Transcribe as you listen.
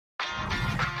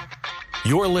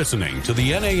You're listening to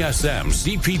the NASM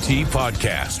CPT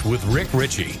podcast with Rick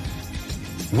Ritchie,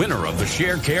 winner of the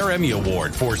Sharecare Emmy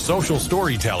Award for Social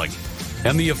Storytelling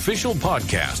and the official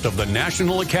podcast of the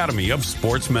National Academy of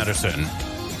Sports Medicine.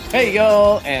 Hey,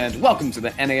 y'all, and welcome to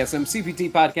the NASM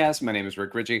CPT podcast. My name is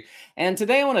Rick Ritchie, and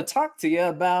today I want to talk to you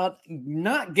about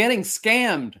not getting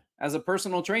scammed as a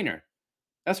personal trainer.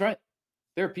 That's right.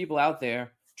 There are people out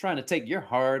there trying to take your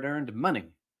hard-earned money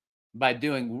by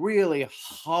doing really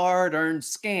hard-earned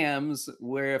scams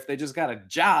where if they just got a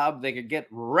job, they could get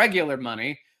regular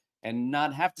money and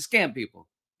not have to scam people.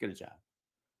 Get a job.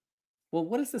 Well,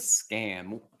 what is a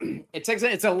scam?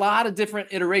 It's a lot of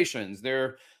different iterations.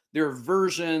 There are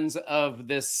versions of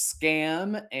this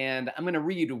scam, and I'm going to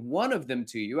read one of them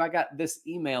to you. I got this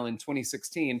email in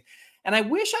 2016, and I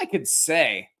honestly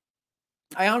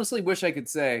wish I could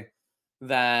say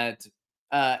that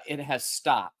it has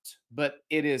stopped, but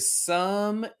it is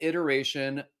some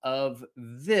iteration of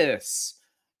this.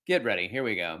 Get ready. Here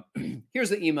we go. Here's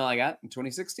the email I got in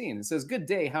 2016. It says, "Good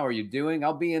day. How are you doing?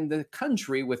 I'll be in the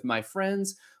country with my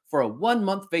friends for a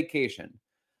 1-month vacation.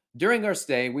 During our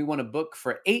stay, we want to book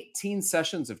for 18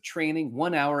 sessions of training,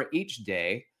 1 hour each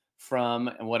day from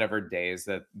whatever days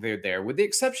that they're there, with the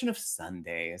exception of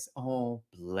Sundays." Oh,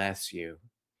 bless you.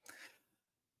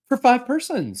 "For 5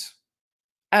 persons.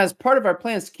 As part of our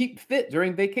plans to keep fit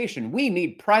during vacation, we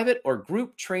need private or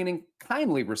group training.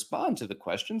 Kindly respond to the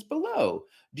questions below.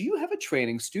 Do you have a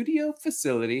training studio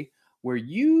facility where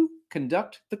you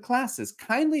conduct the classes?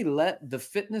 Kindly let the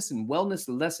fitness and wellness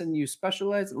lesson you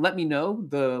specialize. Let me know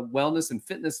the wellness and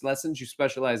fitness lessons you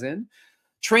specialize in.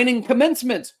 Training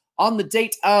commencement on the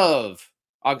date of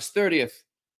August 30th,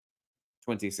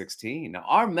 2016.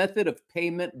 Our method of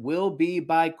payment will be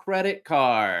by credit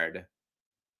card."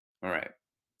 All right.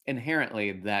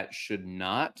 Inherently, that should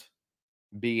not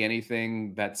be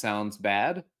anything that sounds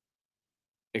bad,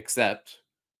 except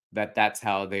that that's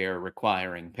how they are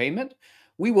requiring payment.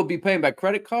 "We will be paying by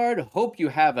credit card. Hope you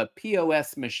have a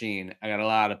POS machine." I got a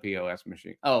lot of POS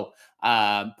machine.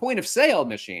 Point of sale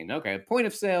machine. Okay, point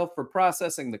of sale for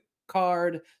processing the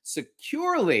card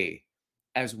securely,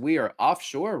 as we are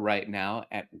offshore right now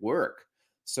at work.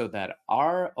 So that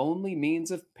our only means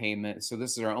of payment. So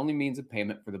this is our only means of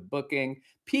payment for the booking.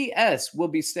 P.S. We'll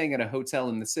be staying at a hotel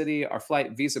in the city. Our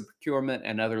flight, visa procurement,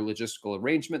 and other logistical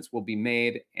arrangements will be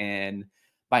made and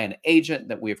by an agent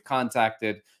that we have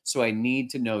contacted. So I need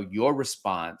to know your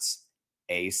response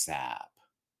ASAP.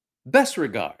 Best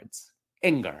regards,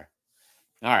 Inger.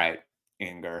 All right,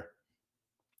 Inger.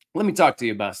 Let me talk to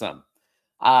you about something.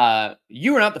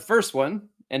 You were not the first one.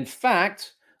 In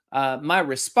fact, my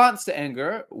response to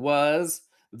Inger was,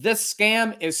 "This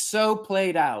scam is so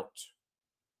played out."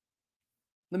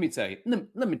 Let me tell you.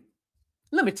 Let me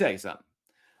tell you something.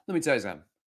 Let me tell you something.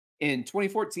 In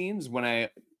 2014 is when I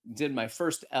did my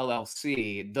first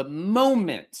LLC. The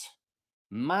moment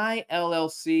my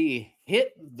LLC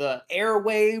hit the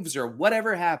airwaves or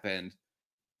whatever happened,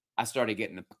 I started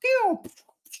getting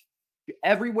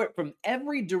everywhere from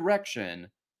every direction.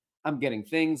 I'm getting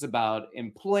things about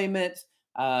employment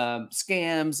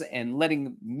scams and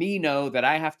letting me know that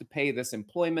I have to pay this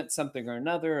employment something or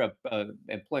another,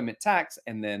 employment tax,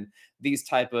 and then these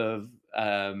type of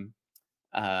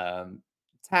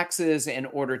taxes in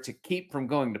order to keep from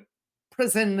going to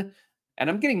prison. And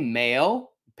I'm getting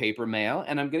mail, paper mail,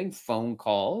 and I'm getting phone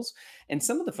calls. And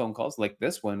some of the phone calls, like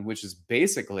this one, which is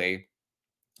basically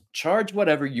charge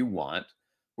whatever you want.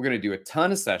 We're going to do a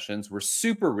ton of sessions. We're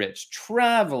super rich,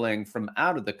 traveling from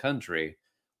out of the country.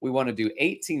 We want to do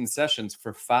 18 sessions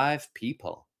for 5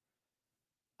 people.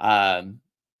 And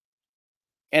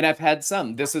I've had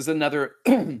some. This is another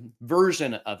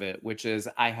version of it, which is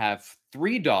I have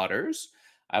 3 daughters.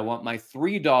 I want my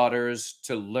 3 daughters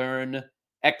to learn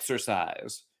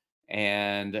exercise.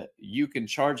 And you can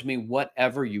charge me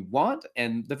whatever you want.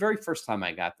 And the very first time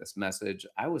I got this message,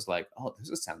 I was like, "Oh,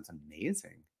 this sounds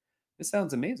amazing. This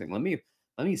sounds amazing. Let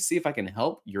me see if I can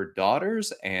help your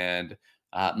daughters." And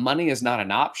money is not an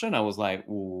option. I was like,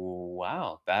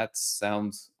 "Wow, that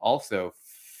sounds also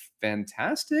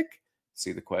fantastic."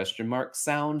 See the question mark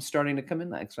sound starting to come in.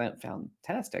 That's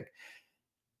fantastic.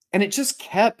 And it just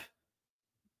kept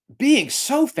being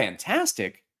so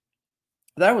fantastic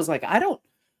that I was like, I don't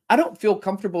feel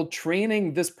comfortable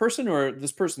training this person or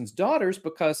this person's daughters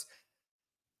because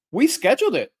we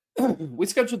scheduled it. We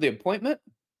scheduled the appointment,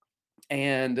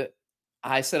 and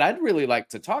I said, "I'd really like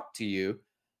to talk to you."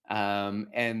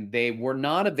 And they were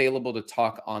not available to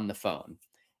talk on the phone.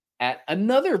 At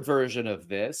another version of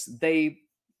this, they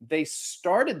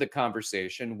started the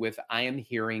conversation with, "I am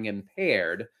hearing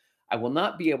impaired. I will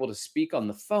not be able to speak on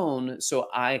the phone, so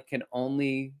I can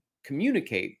only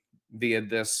communicate via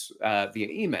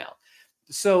email.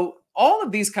 So all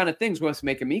of these kind of things was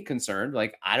making me concerned.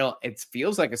 Like, I don't, it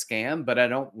feels like a scam, but I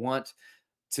don't want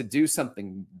to do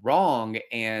something wrong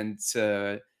and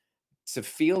to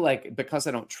feel like, because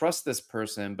I don't trust this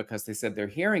person because they said they're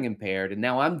hearing impaired, and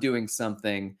now I'm doing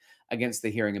something against the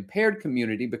hearing impaired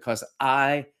community because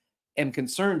I am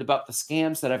concerned about the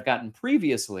scams that I've gotten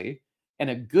previously. And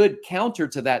a good counter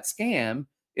to that scam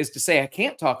is to say I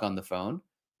can't talk on the phone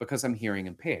because I'm hearing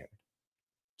impaired.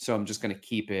 So I'm just going to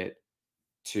keep it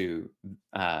to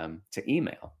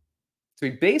email. So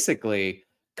he basically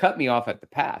cut me off at the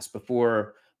pass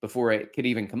before it could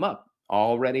even come up,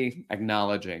 already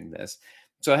acknowledging this.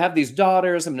 So I have these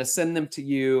daughters. I'm going to send them to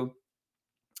you,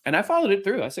 and I followed it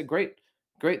through. I said, "Great,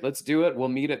 great, let's do it. We'll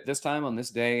meet at this time on this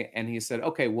day." And he said,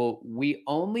 "Okay, well, we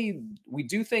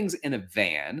do things in a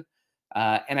van,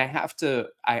 and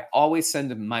I always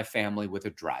send my family with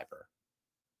a driver.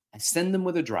 I send them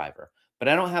with a driver, but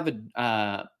I don't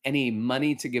have any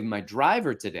money to give my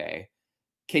driver today.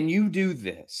 Can you do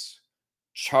this?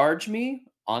 Charge me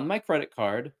on my credit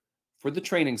card for the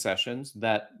training sessions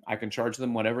that I can charge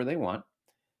them whatever they want.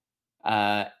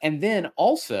 And then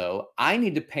also, I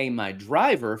need to pay my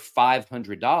driver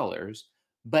 $500,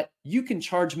 but you can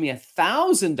charge me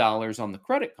 $1,000 on the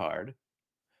credit card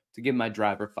to give my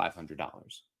driver $500."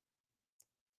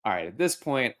 All right, at this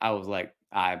point, I was like,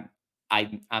 I'm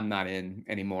not in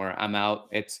anymore. I'm out.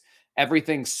 It's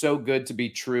everything's so good to be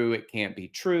true, it can't be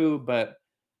true, but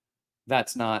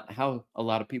that's not how a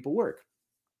lot of people work,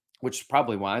 which is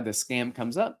probably why the scam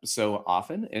comes up so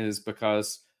often, is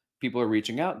because people are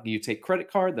reaching out. Do you take credit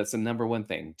card? That's the number one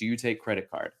thing. Do you take credit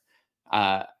card?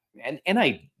 Uh, and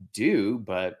I do,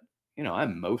 but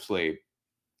I'm mostly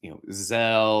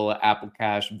Zelle, Apple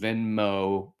Cash,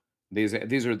 Venmo. These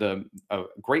are the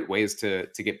great ways to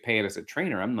get paid as a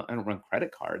trainer. I don't run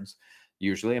credit cards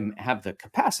usually. Have the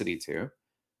capacity to,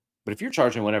 but if you're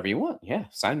charging whatever you want, yeah,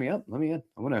 sign me up. Let me in.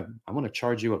 I want to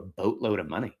charge you a boatload of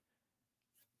money.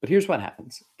 But here's what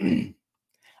happens.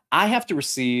 I have to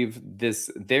receive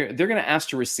this. They're going to ask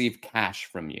to receive cash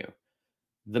from you.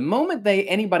 The moment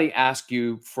anybody asks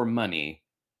you for money,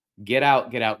 get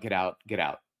out, get out, get out, get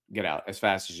out, get out as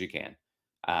fast as you can.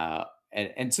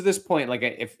 And to this point, like,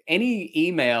 if any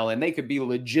email, and they could be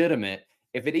legitimate,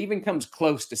 if it even comes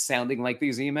close to sounding like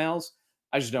these emails,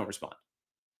 I just don't respond.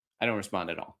 I don't respond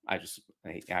at all.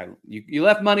 You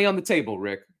left money on the table,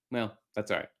 Rick. Well,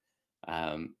 that's all right.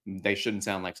 They shouldn't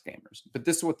sound like scammers, but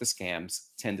this is what the scams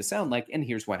tend to sound like. And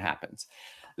here's what happens.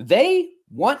 They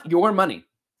want your money,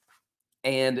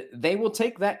 and they will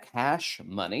take that cash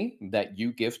money that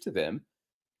you give to them,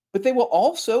 but they will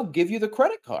also give you the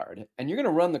credit card, and you're going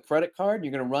to run the credit card.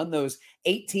 You're going to run those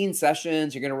 18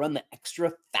 sessions. You're going to run the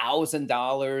extra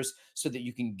 $1,000 so that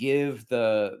you can give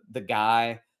the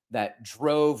guy that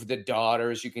drove the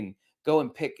daughters. You can go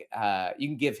and you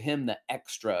can give him the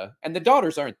extra, and the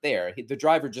daughters aren't there. The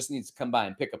driver just needs to come by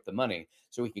and pick up the money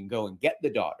so he can go and get the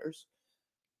daughters.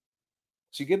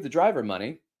 So you give the driver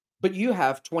money, but you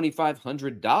have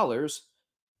 $2,500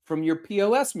 from your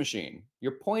POS machine,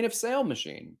 your point of sale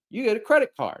machine. You get a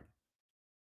credit card.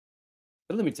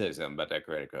 But let me tell you something about that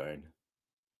credit card.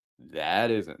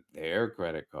 That isn't their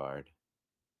credit card.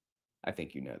 I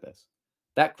think you know this.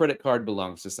 That credit card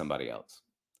belongs to somebody else.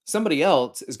 Somebody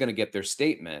else is going to get their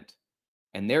statement,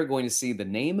 and they're going to see the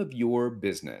name of your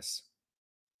business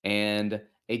and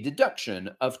a deduction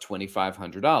of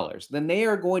 $2,500. Then they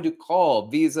are going to call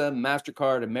Visa,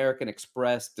 MasterCard, American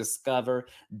Express, Discover,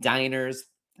 Diners.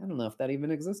 I don't know if that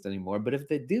even exists anymore, but if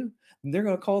they do, they're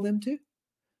going to call them too.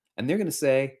 And they're going to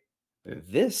say,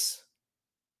 "This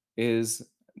is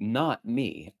not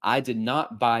me. I did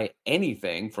not buy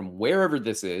anything from wherever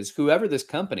this is, whoever this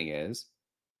company is."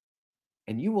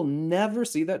 And you will never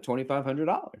see that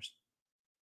 $2,500.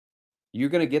 You're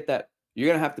going to get that. You're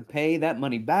going to have to pay that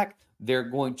money back. They're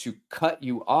going to cut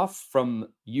you off from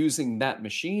using that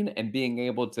machine and being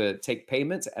able to take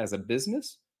payments as a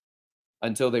business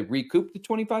until they recoup the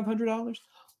 $2,500.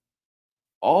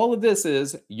 All of this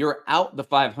is, you're out the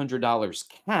 $500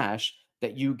 cash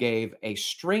that you gave a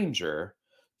stranger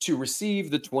to receive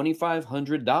the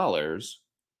 $2,500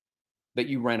 that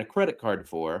you ran a credit card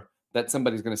for, that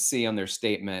somebody's going to see on their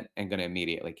statement and going to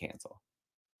immediately cancel.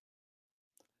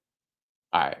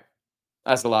 All right.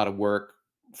 That's a lot of work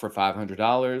for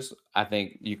 $500. I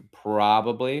think you could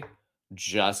probably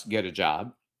just get a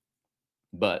job,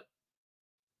 but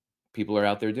people are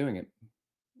out there doing it.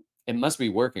 It must be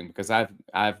working, because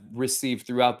I've received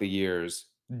throughout the years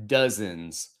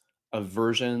dozens of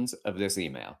versions of this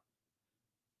email.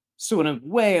 So in a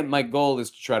way, my goal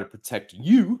is to try to protect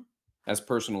you as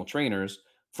personal trainers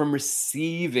from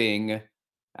receiving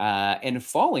and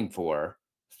falling for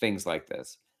things like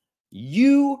this.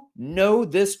 You know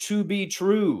this to be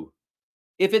true.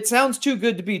 If it sounds too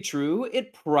good to be true,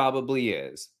 it probably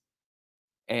is.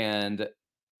 And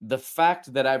the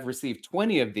fact that I've received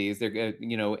 20 of these,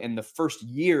 in the first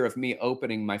year of me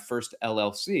opening my first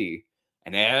LLC,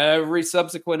 and every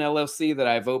subsequent LLC that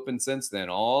I've opened since then,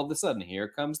 all of a sudden, here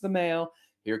comes the mail.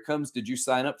 Here comes, did you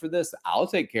sign up for this? I'll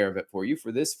take care of it for you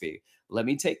for this fee. Let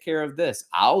me take care of this.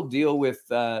 I'll deal with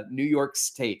New York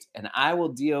State, and I will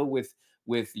deal with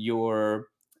your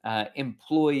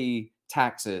employee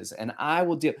taxes, and I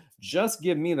will deal. Just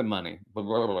give me the money. Blah,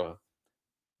 blah, blah.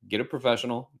 Get a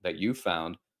professional that you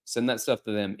found, send that stuff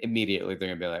to them immediately. They're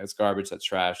gonna be like, it's garbage, that's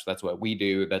trash, that's what we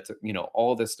do, that's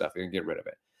all this stuff. You're gonna get rid of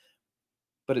it.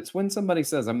 But it's when somebody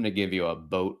says, I'm gonna give you a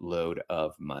boatload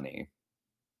of money.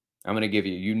 I'm gonna give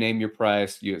you, you name your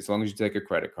price, as long as you take a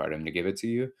credit card, I'm gonna give it to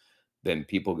you. Then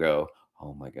people go,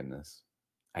 oh my goodness,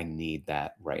 I need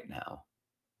that right now.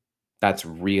 That's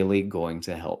really going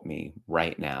to help me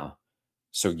right now.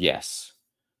 So yes,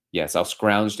 I'll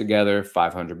scrounge together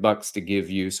 $500 to give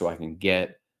you so I can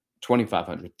get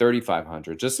 2,500,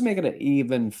 3,500, just to make it an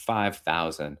even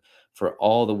 5,000 for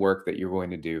all the work that you're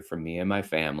going to do for me and my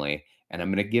family. And I'm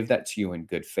going to give that to you in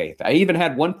good faith. I even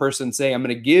had one person say, I'm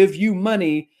going to give you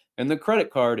money and the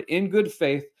credit card in good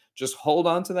faith. Just hold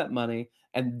on to that money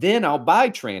and then I'll buy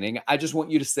training. I just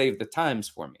want you to save the times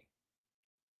for me.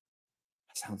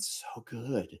 That sounds so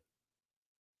good.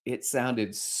 It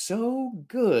sounded so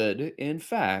good, in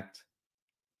fact,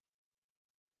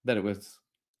 that it was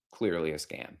clearly a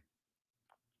scam.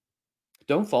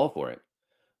 Don't fall for it.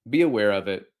 Be aware of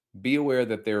it. Be aware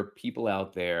that there are people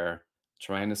out there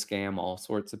trying to scam all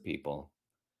sorts of people.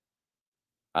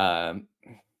 Um,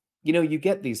 you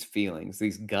get these feelings,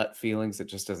 these gut feelings that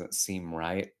just doesn't seem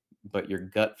right, but your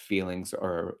gut feelings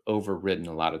are overridden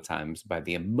a lot of times by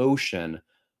the emotion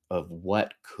of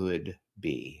what could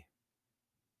be.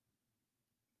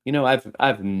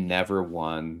 I've never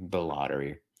won the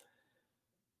lottery,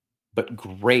 but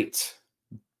great,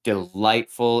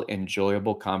 delightful,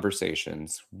 enjoyable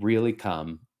conversations really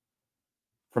come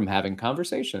from having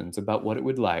conversations about what it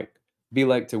would be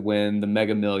like to win the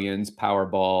Mega Millions,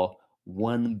 Powerball,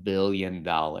 $1 billion.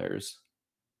 And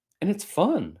it's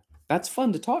fun. That's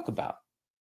fun to talk about.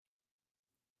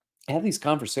 I have these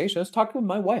conversations. I was talking with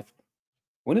my wife.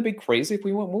 Wouldn't it be crazy if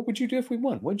we won? What would you do if we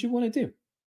won? What would you want to do?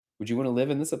 Would you want to live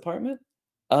in this apartment?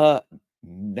 No.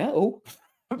 No,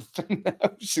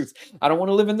 I don't want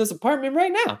to live in this apartment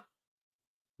right now.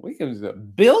 We can be a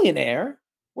billionaire.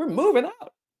 We're moving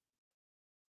out.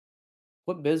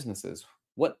 What businesses?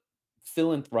 What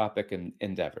philanthropic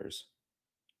endeavors?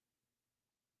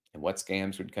 And what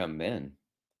scams would come in?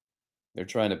 They're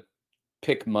trying to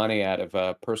pick money out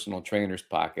of personal trainers'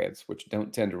 pockets, which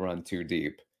don't tend to run too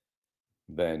deep.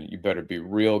 Then you better be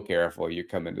real careful. You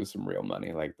come into some real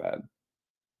money like that.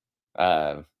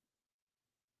 Uh,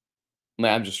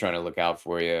 I'm just trying to look out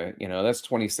for you. That's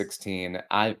 2016.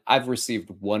 I've received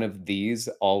one of these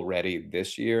already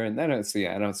this year, and I don't see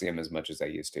them as much as I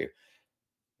used to.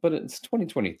 But it's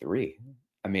 2023.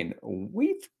 I mean,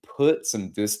 we've put some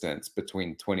distance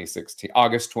between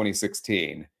August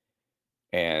 2016,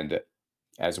 and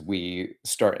as we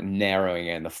start narrowing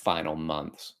in the final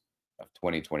months of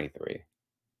 2023.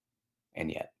 And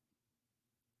yet,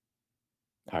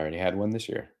 I already had one this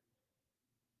year.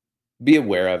 Be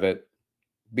aware of it.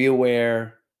 Be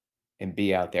aware and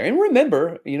be out there. And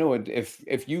remember,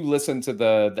 if you listen to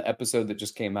the episode that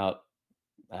just came out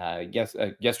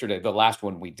yesterday, the last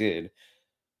one we did,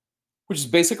 which is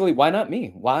basically, why not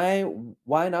me? Why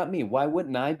not me? Why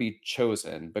wouldn't I be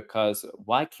chosen? Because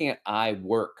why can't I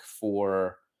work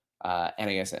for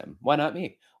NASM? Why not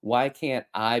me? Why can't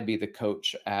I be the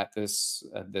coach at this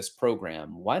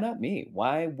program? Why not me?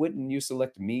 Why wouldn't you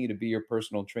select me to be your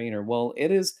personal trainer? Well, it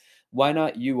is, why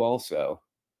not you also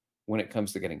when it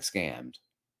comes to getting scammed?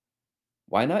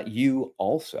 Why not you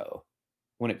also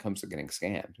when it comes to getting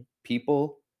scammed?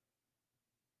 People,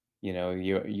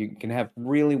 you can have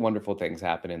really wonderful things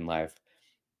happen in life.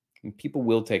 And people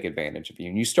will take advantage of you.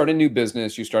 And you start a new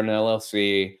business, you start an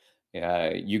LLC,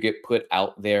 you get put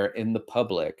out there in the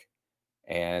public,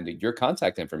 and your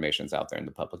contact information is out there in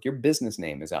the public. Your business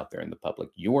name is out there in the public.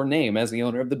 Your name as the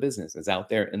owner of the business is out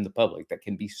there in the public that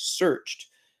can be searched,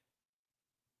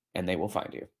 and they will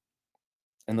find you.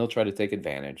 And they'll try to take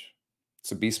advantage.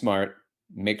 So be smart.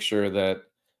 Make sure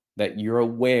that you're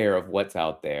aware of what's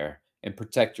out there and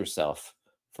protect yourself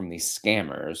from these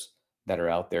scammers that are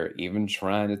out there even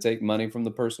trying to take money from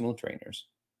the personal trainers.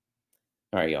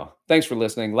 All right, y'all. Thanks for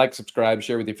listening. Like, subscribe,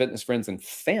 share with your fitness friends and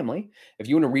family. If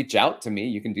you want to reach out to me,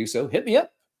 you can do so. Hit me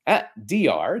up at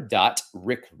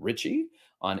dr.rickritchie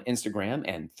on Instagram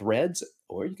and Threads,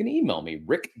 or you can email me,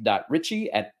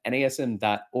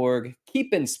 rick.ritchie@nasm.org.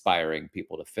 Keep inspiring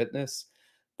people to fitness.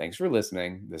 Thanks for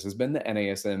listening. This has been the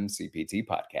NASM CPT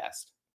Podcast.